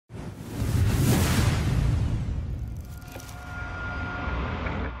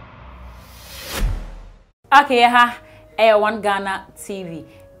Okay, one Ghana TV.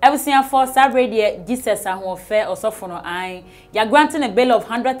 Everything for Saturday, Jesus Ahuofe or Sofono I. You're granting a bail of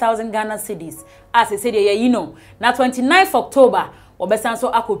 100,000 Ghana cedis. As I said, you know, now 29th October,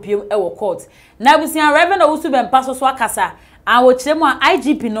 Obesanso Akopium Ewo Court. Now we see a Rev O Bempah so Swakasa, and we chemo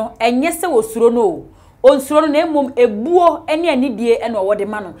IGP no, and yes, was no. On suro na emom ebuo ene anidie ene owode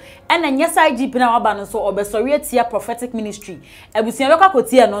ma no ene nyesa IGP na waba no so obesori atia prophetic ministry ebusia bekwa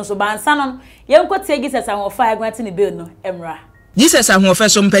kotie no so bansa no yenkotie Jesus Ahuofe agwante ne bail no emra Jesus Ahuofe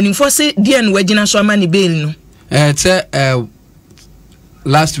so mpanimfo se die no wagina so ama ne bail no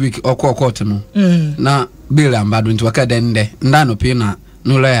last week court no na bail ambado nti waka dende nda no pe na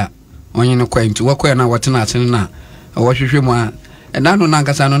no lawyer onye no kwenti wakoya na watena atene na wohwehwe mu a nda no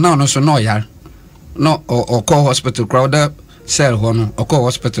nankasa no na no so no yar no or call hospital crowd cell hono or call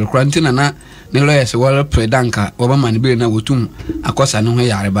hospital quarantine na ne lawyers were predanka obama ne be na wotum akosa ne ho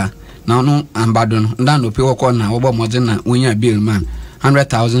yareba na no ambado no nda no pe woko na obo modern na wonya bail man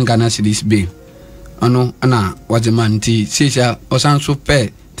 100,000 Ghana cedis bail ono na waje man ti sisha osanso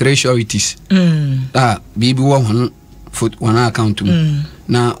pay 3 sureties bibi wo hono foot one account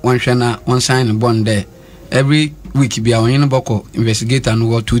na one shana one sign bond there every week bia onye no boko investigator no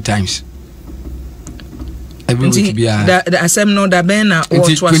 2 times every week bia the assembly no da ben na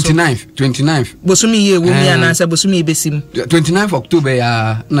 29th bosumi ye wo mi anasa bosumi besim 29th October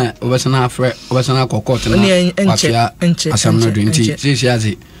ya na obasana court na afia assembly do nti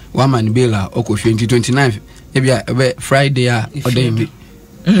sisiazi one man bela okofie 29th ebia ebe Friday ya odem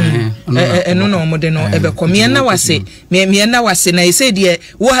eno no mo de no ebe ko me na wase me na wase na ise de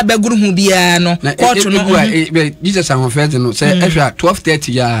wo ha baguru hu bia no court no Jesus Ahuofe no say ehwa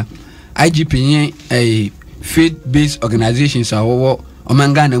 12:30 ya IGP yin faith-based organizations are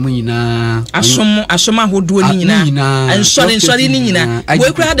omanga na mu nyina asoma hodo ni nyina nsori ni nyina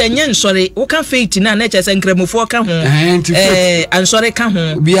we kura da nya nsori wo kan faith na na chese nkramofo ka ho ansori ka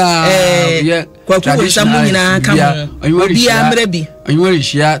ho bia kwaku samu nyina ka ho bia mra bi onwere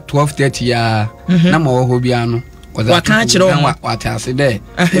hia 12:30 ya na ma wo ho bia no wa kan kire o watase de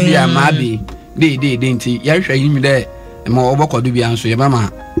bia ma bi de nti ya hwa yimi de ma obokodu bia nso ye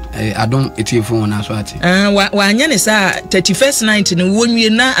mama adom etiefo na so ati wa anya ne sa 31st night ne wonwie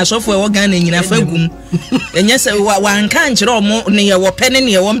na asofo e wo Ghana nyina fagum enye se wa nka nkire omo ne ye wo pene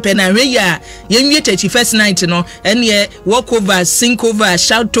ne ye wo mpene ahwe ya yenwie 31st night no ene walk over sink over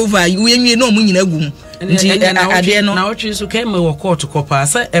shout over yenwie no omo nyina gum nti ade no na otwe so kai me wo court kopa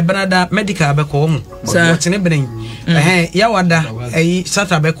sa ebrada medical be ko ho wo tene bren ya wada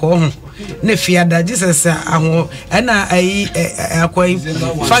sata be ko ho ne fiada Jesus aho na akwai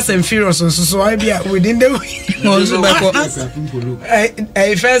fast and furious so I be within the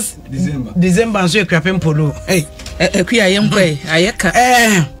first December so ekrapem polo ekuya yemkwe ayeka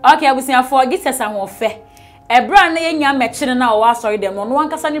okay abusia for Jesus Ahuofe ebra na yenya mechire na wo asori dem no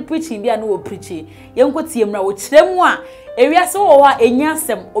wankasa ne preaching bia na wo preach yenkotie mra wo kiremu a ewiase wo wa enya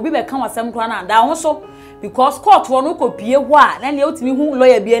asem obi be kan wasem kra na da ho so because court won ko pie ho a na ne otimi hu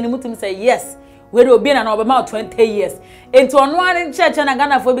lawyer bia ni mutum say yes we do bia na obama 20 years enti ono an church na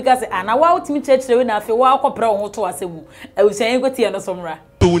Ghana for because ana wa otimi church we na afi wa akopra ho to asemu awusia yenkotie no somra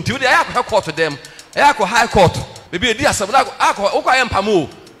to until they are court to them high court be e di asem na akọ empamo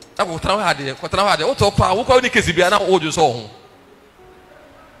ako tran hade o to pa wo ko ni kesi bia na o ju so ho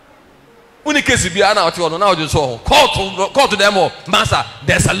uni kesi bia na o ti ono na o ju so ho court them all master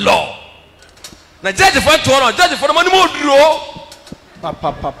there's a law na judge for to ono judge for mo ni mo duro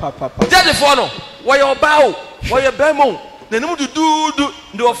judge for no wo your bow wo your bemo na ni mu du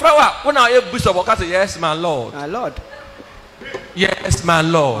ndo ofrawa wo na e bishop o ka say yes my lord yes my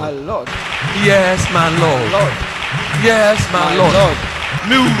lord yes my lord yes my lord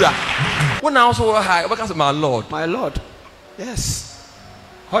Miura. When I also high, because my lord. Yes.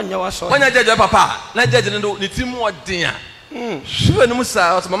 When I judge papa, not judging the team more dear. Sure, no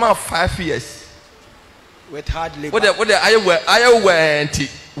musa, mama 5 years. With hard labor. What I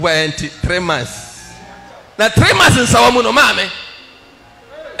went 3 months. Now 3 months in Sawamuno, mammy.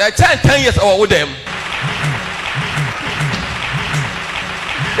 I 10 years old with them.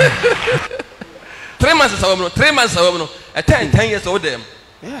 Three months Sawamuno. At 10 years old them.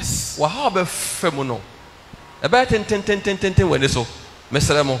 Yes. Wa habe femuno. About 10 when so.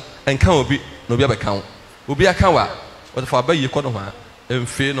 Meseremo and can obi no be account. Obi akawa. What for ba yiko no ha.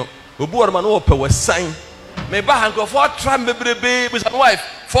 Emfe no. Obi wor man wo pe wa sign. Me ba hanko for tram bebrebe with my wife.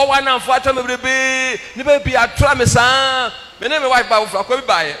 For one and for tram bebrebe. Ni be bi atra me san. Me na me wife ba for akwa bi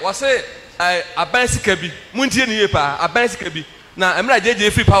bae. Wo say aban sika bi. Muntie ni ye pa aban sika bi. Na emra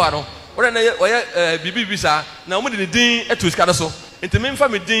jeje free power no. Ora na oye bibi bisa na omo de din eto sika so enti me mfa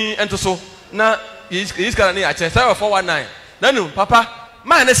me din ento so na He's got a check 419. No, Papa,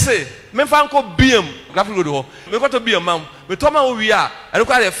 man, say, men found called BM, graphic road. We got to be a mom. We told me we are. I look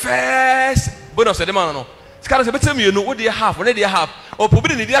at the first bonus of the man. Scarlet, a bit of you know what do you have, what do you have, or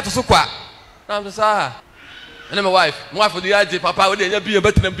probably the idea to so quiet. I'm the sir. And my wife of the idea, Papa, would there be a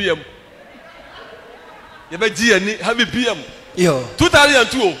better than BM? You bet G and have a BM. Yo,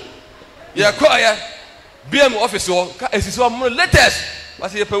 2002. Yeah, choir, BM officer, as you saw more letters.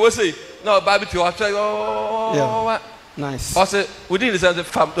 What's your per say? No, barbecue, I'll try. Oh, nice. Also, we didn't send the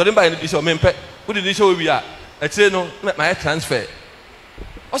farm, don't buy the show, Bempah. Who did this show we are? I say no, my transfer.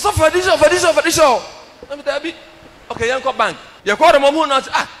 Also for this show. Okay, young bank. You call them on not.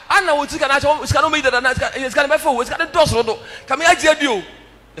 I know it's going to be that it's going to be full. It's got a dozen. Come here, you.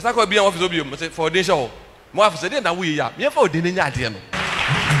 It's not going to be an office for this show. More of said that we are. You're for dinner idea.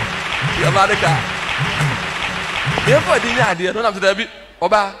 You're about the car. You're for dinner idea. Don't have to be.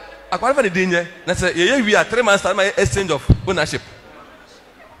 Oba, I qualify the dinner. That's a year we are 3 months time my exchange of ownership.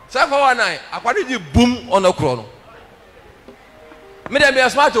 So for 1 night, I qualify boom on the chrono. Me dem be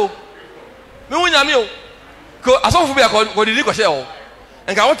smart o. Me wunya me o. Ko asofo be ko didi ko share o.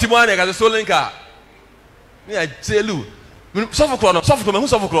 Enka won timo na ka so linka. Me a jelu. Sofo kro me hu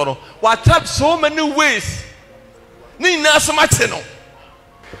sofo kro no. Wa trap so many ways. Ni na so mate no.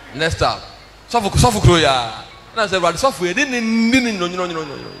 Next time. Sofo kro ya. Na say brother sofo e ni no.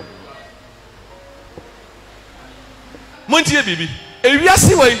 Montie bibi.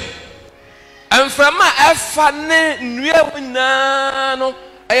 Ewiase wai. Amframa efa ne nue na no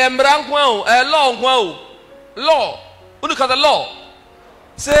ayembra nkwa o law nkwa o law unu ka law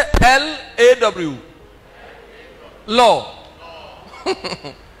say LAW law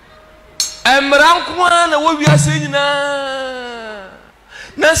embra nkwa na wo wiase nyina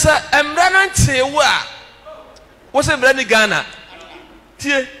na sa embra na nchewa wo se embra ni Ghana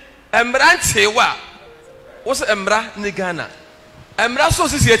tie embra nchewa wo se embra ni Ghana embra so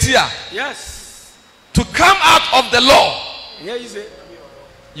sisi etia Yes. to come out of the law, Yeah, you say.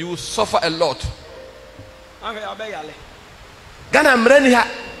 you will suffer a lot. Okay, I beg you. Ghana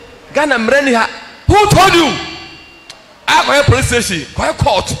Mreniha. Who told you? I go police station, go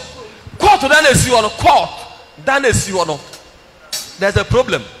court. Court to done is you on court. Done is you on. There's a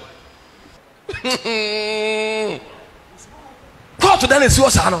problem. Court to done is you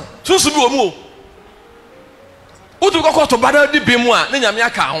on. So be omo. Who to go court to battle the bimwa? Nenya me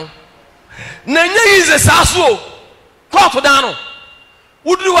aka ho. Na nye ize saso court down.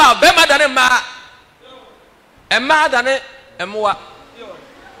 Wudu wa bema dane ma. Emma dane emwa.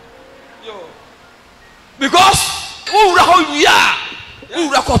 Because who ra ho wia.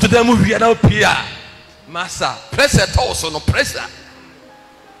 Who ra court dem wia na pia. Massa pressure also no pressure.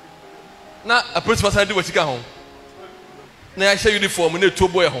 Na a principal say do what you can ho. Na ya share uniform na to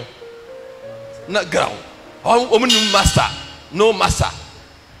boy ho. Na ground. Omunu master, no master.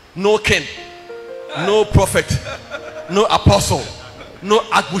 No king, no prophet, no apostle, no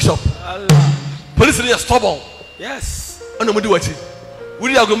archbishop. Police are stubborn. Yes. Ono mudi wati.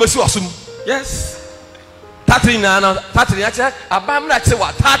 Wudi agomesi wasum. Yes. Tatri ache abam na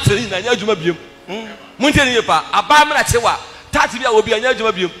chewa tatri na nya adwuma biem. Muntie ni pa abam na chewa tatri bia obi anya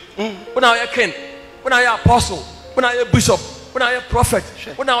adwuma biem. Una ye king, una ye apostle, una ye bishop, una ye prophet,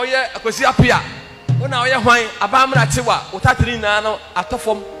 una ye akwesi apia. Una ye hwan abam na chewa o tatri na no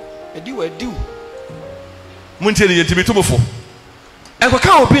atofom. Edu. Muntie ni yentimi tumofo. Enko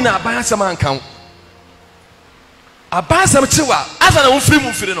ka obi na aban asem ankan. Aban asem chewa asa na wonfiri mu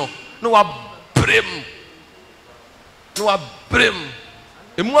mfiri no. No wa brem.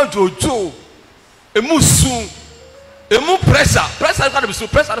 Emu ajojo. Emu su. Emu pressure. Pressure ka be su,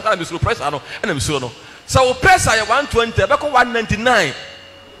 pressure ka be su, pressure no. Na be su no. So pressure ya 120, be ko 199.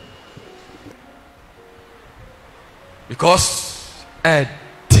 Because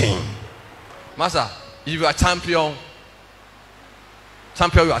Master, if you are champion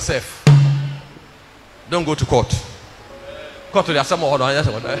yourself. Don't go to court. Court to the assembly order.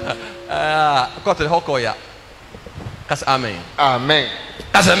 Court to the whole Coυrt. That's amen. Amen.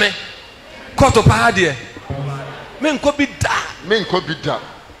 That's amen. Court to Pahadie. Men could be da.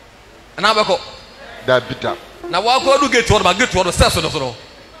 And now we go. That be da. Now what go do get to the steps of the throne.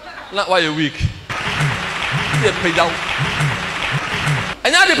 Not why you're weak. You pay down.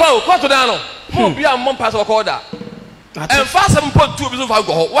 And now the power court to down. Mo bia mo pass o call that. And fast 7.2 biso fa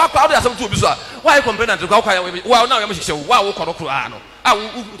go. Wa kwa do 7.2 biso. Why complain that go kwa wa now you hihye wa wo kono kro no. Ah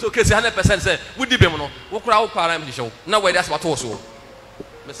so case 100% say we di bem no. Wo kra wo kwa ram hihye. Na we that's what so.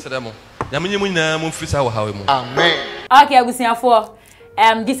 Mesere mo. Ya menye mu nyina mo frisa wo hawe mu. Amen. Okay, abusiafo.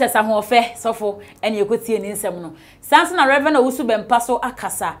 Jesus Ahuofe sofo ene yekotie ni nsem no. Sanso na Rev O Bempah so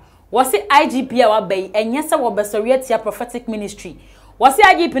akasa. was it IGP our bay and yes our besoriatia prophetic ministry was it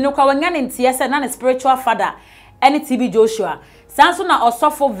IGP no kwa wanyan in TS and a spiritual father any TB Joshua Sansona or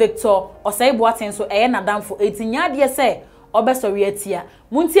Sofo Victor or say boatin so na dam for 18 ya say or besoriatia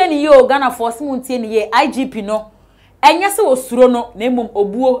Muntiani yo Ghana force Muntiani ye IGP no and yes was Surono name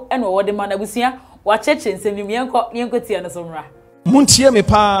Obuo and what the manabusia wa chechen se mi yenko tia na somra muntie me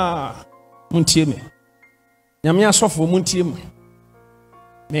pa muntie me nyame asofo muntie me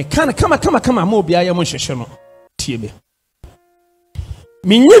me kan kama ma obi aye mo hwehwe no tie me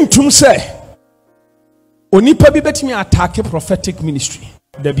minyentum se onipa bi betimi attack prophetic ministry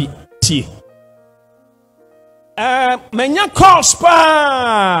dabi tie menya calls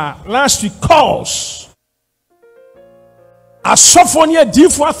pa last week calls asofo ne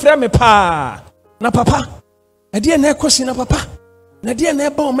adifo afre me pa na papa ade na ekosi na papa na de na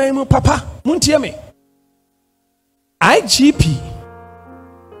eba o man mu papa muntie me IGP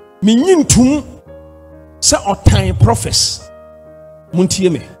minyintum se otan prophets muntie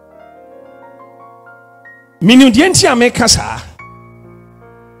me minim de ntia me kasa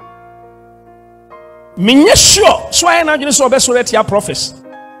minye sure so I na dwene so obeso retia prophets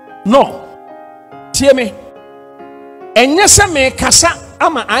no tie me enye se me kasa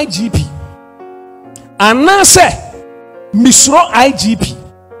ama IGP anase misro IGP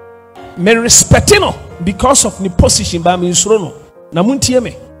me respectino because of the position by misro no na muntie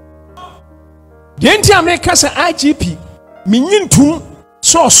me denti ameka se IGP minyintum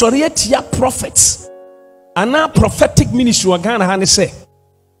so sorry etia prophets ana prophetic ministry wa Ghana ha ne se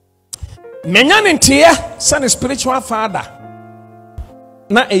menya ne ntie san spiritual father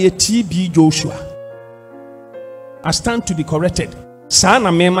na TB Joshua I stand to be corrected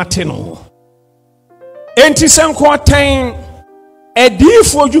sana me mateno enti senko tan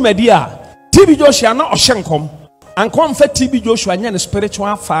edifo dwumadi a TB Joshua na ohyenkom ankom fa TB Joshua nya ne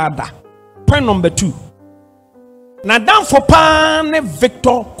spiritual father. Point number 2 na dan for pa ne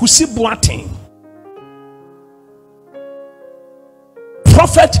Victor Kusibuaten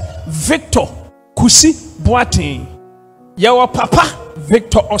prophet Victor Kusibuaten yawo papa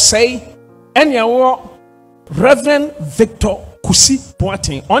Victor Osei and yawo Reverend Victor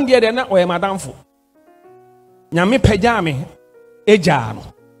Kusibuaten on the other na o madamfo nyame pejame eja no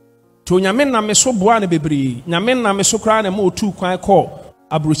to nyame na me so boa na bebre nyame na me so kra na mo tu kwan call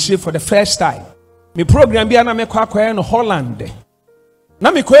abrochire for the first time me program bia na me kwa no Holland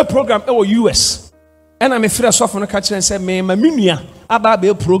na me kwa program e wo US and me frɛ sɔfo no ka kyerɛ sɛ me ma menua aba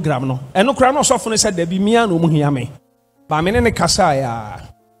be program no eno kra no sɔfo no sɛ da bi mia no mu hia me ba me ne kasa ya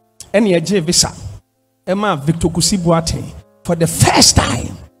ene ye visa ema Victor Kusibuaten for the first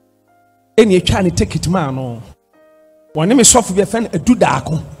time ene twa ne ticket ma no woni me sɔfo bi fa edu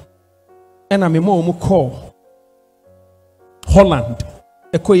daako ena me mo mu call Holland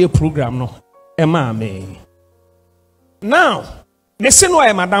ekoye program no ema me now listen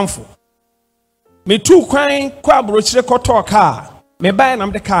why madamfo me tu kwan kwa abrochire koto kaa me bai na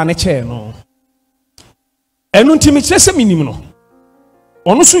me kaa ne che no enu nti me kire se minim no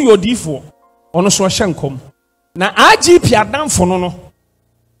ono so yodifo ono so hyenkom na IGP adamfo no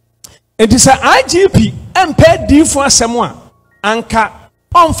enti sa IGP empe difo asem a anka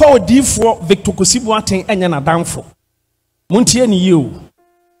onfa odifo Victor Kusibuaten enya na adamfo muntie ni ye o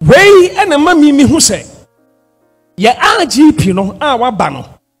wei ena mami hu se ye IGP no a waba no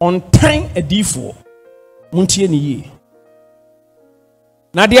on time adifo muntie ni ye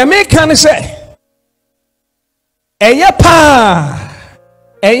na de American ne se eye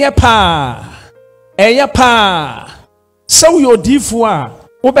pa so yo difo a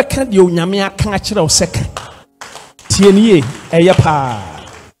wo beka de onyame aka kire o seka tie ni ye eye pa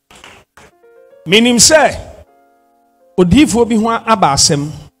minim se odifo bi ho aba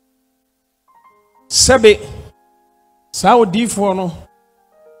asem sebe sa odifo no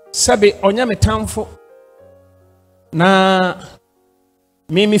sebe onyame tamfo na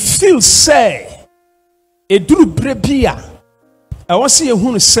me feel say eduru brebia e wose ye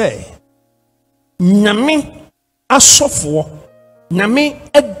hunu say nyame asofo nyame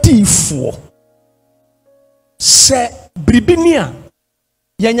adifo se bribinia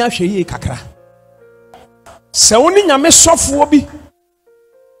yanya hweye kakra se woni nyame sofo bi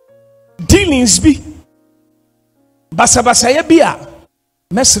dealings bi basa ye bia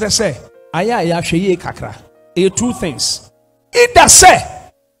mesre se aya ya hweye kakra e two things either say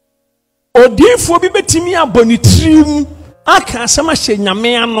odifo bi betimi abonitrim aka asema hye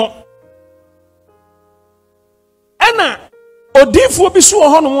nyame ano ena odifo bi so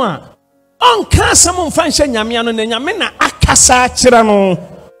ho no a onka asem mfa hye nyame ano na nyame na akasa kire no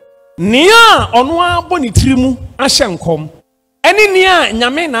nia ono abonitrim ahye nkom Eni nia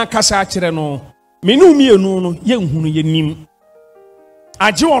nyame na kasa akire no menu mienu no ye nhunu ye nim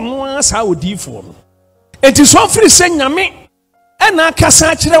age ono asa odifo no enti so free se nyame na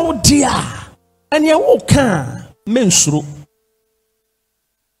kasa akire wo dia ene wo ka mensuro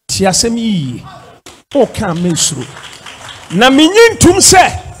ti asem yi wo ka mensuro na menyintum se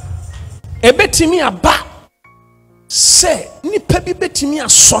ebetimi aba se nipa bi betimi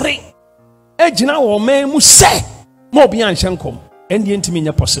asore ejina wo man mu se mo bi an hyenkom ende ntimi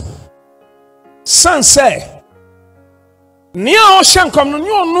nya possible san say ni o hyenkom no ni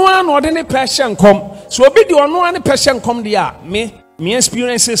ono an ode ne pe hyenkom so obi di ono an pe hyenkom dia me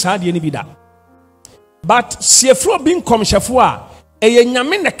experiences ha dia ni bi da but siefro bi nkom hyefo a eye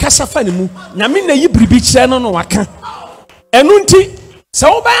nyame ne kasa fa ne mu nyame na yi bribi kire no no waka enu nti se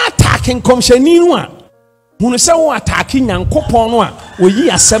wo ba attack nkom hyeni no a hunu se wo attack nyankopon no a oyi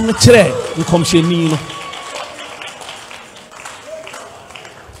asem no kire nkom hyeni no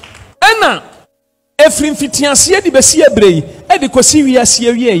ena efrim fitianse di besi ebrei e di kosi wiase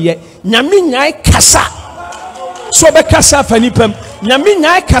wieye nyame nyai kasa so be kasa fa nipam nyame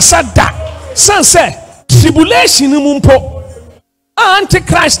nyai kasa da sanse tribulation mu mpo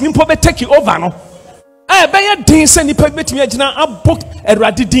antichrist nimpo be take over no be ye din se nipa betimi agina abok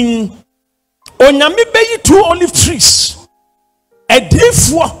erade din onyame be yi two olive trees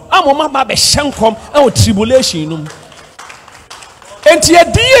edifo amoma ba be hyenkom e tribulation num enti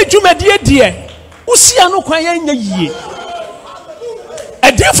edie dwumadie die usia no kwan ya nya yie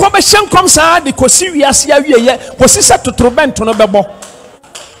edifo be hyenkom saa de kosi wiase awieye kosi se totorobento no bebo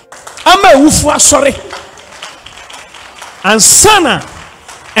ama ewufu asore ansana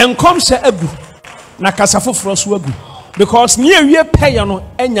enkom se agu na kasafoforo so agu because nie wie peye no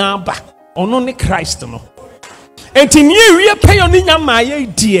enya aba ono ne Christ no enti nie wie peye no nya maaye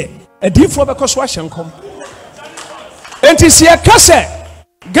die edifo be koso ahyenkom enti se kase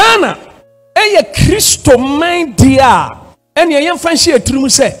Ghana eye Kristo man dia ene ye mfanhye aturum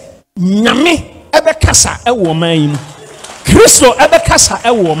se nyame ebe kasa ewo man yi Kristo ebe kasa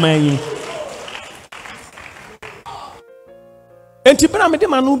ewo man yi enti bra me de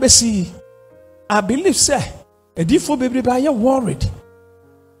manu besi I believe say edifo bebre ba ye worried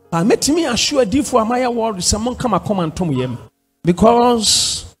ba metimi assure edifo amaya worried se mon kama komantom yem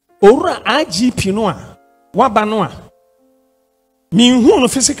because ora IGP no a waba no a minhu no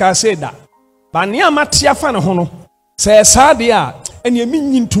physical say da ba ne amatia fa ne ho no se saade a ene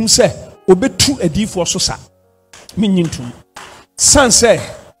minyintum se obetu edifo so sa minyintum san se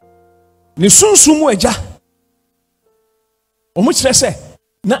ne sunsumu agya omu kire se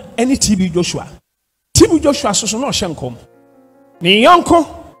na ene TB Joshua so no hyenkom ne yonko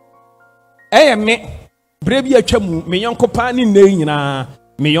eye me brebi atwamu me yonko pa ni nne nyina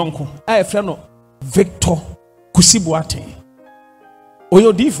me yonko aye frɛ no Victor Kusibuate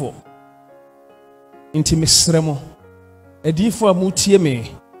oyo difo inti mesremo edifo amutie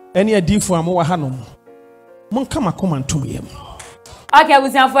me ene edifo amu hanom mon kama komantom yem okay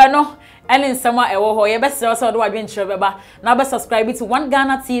abusianfo no ene nsema ewo ho ye besere so do wadwe nkyere beba na be subscribe to One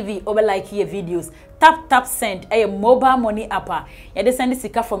Ghana TV or be like your videos tap send a mobile money app ya de send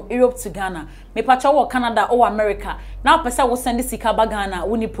sika from Europe to Ghana me pacha wo Canada or America now pesa wo send sika ba Ghana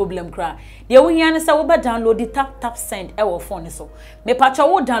woni problem kra de wo hia ne se wo ba download the tap send e wo phone so me pacha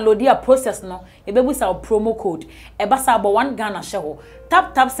wo download ya process no e be busa promo code e ba sa bo One Ghana she ho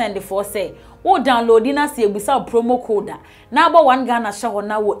tap send for say wo download na se e busa promo code na bo One Ghana she ho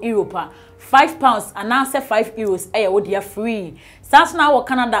na wo Europe £5 and now say €5 eh wo dia free start now wo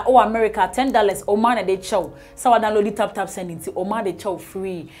Canada or America $10 o man dey chow so download the tap send into o man dey chow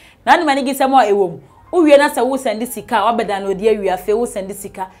free na ni mani gi se mo ewom wo wie na se wo send sika wo be download ya wi afi wo send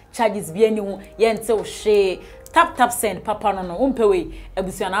sika charges bi ani ho ye nte wo hwe tap send papa no umpewe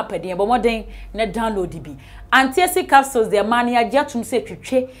ebusu na apeden bo moden na download bi anti-acid capsules the money ajatum se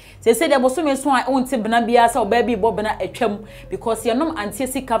twetwe se de boso me so a onte bena bia se oba bi bo bena atwam because ye nom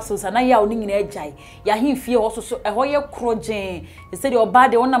anti-acid capsules na ya oni nyina agyae ya hemfie ho so eho ye krogen se de oba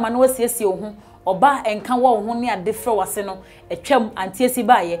de wona ma na wasiesie ho oba enka wo ho ne ade frɛ wase no atwam anti-acid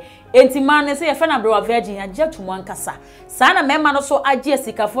baaye enti man ne se ye fa na brewa virgin ajatum ankasa saa na mema no so agye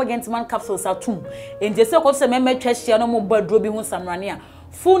sikafo gentman capsules atum enti se ko se mema twahia no mo baduro bi ho samrane a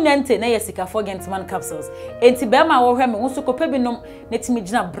full nente na yesika for gentman capsules enti be ma wo hwe me nso kopa binom netimi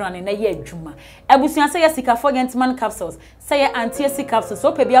gina brand na ye adwuma abusuan se yesika for gentman capsules se ye anti-acid capsules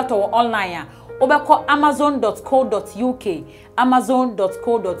so pe bi ato online a obekọ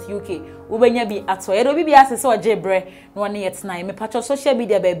amazon.co.uk ubenya bi ato ye do bi ase se oje bre no ne yetna me patcho social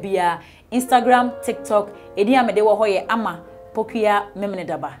media ba bia Instagram, TikTok edi amede wo ho ye ama pokuya memne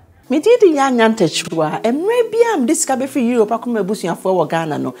daba Me did yanyante chua, and maybe I'm discovered for Europe. I come bushing for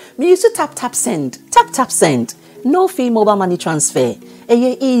Ghana. No, me used to tap send, tap send. No fee mobile money transfer.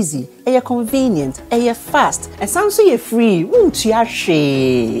 Eye easy, eye convenient, eye fast, and sounds so free. Won't you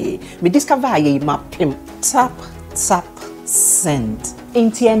share? Me discover ye mapim. Tap send.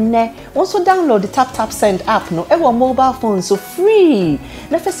 Intienne. Also download the tap send app. No, ever mobile phone so free.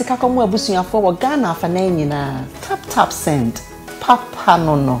 Nefesi kakomu bushing for Ghana for na. Tap send. Papa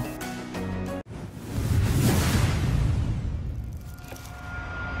no.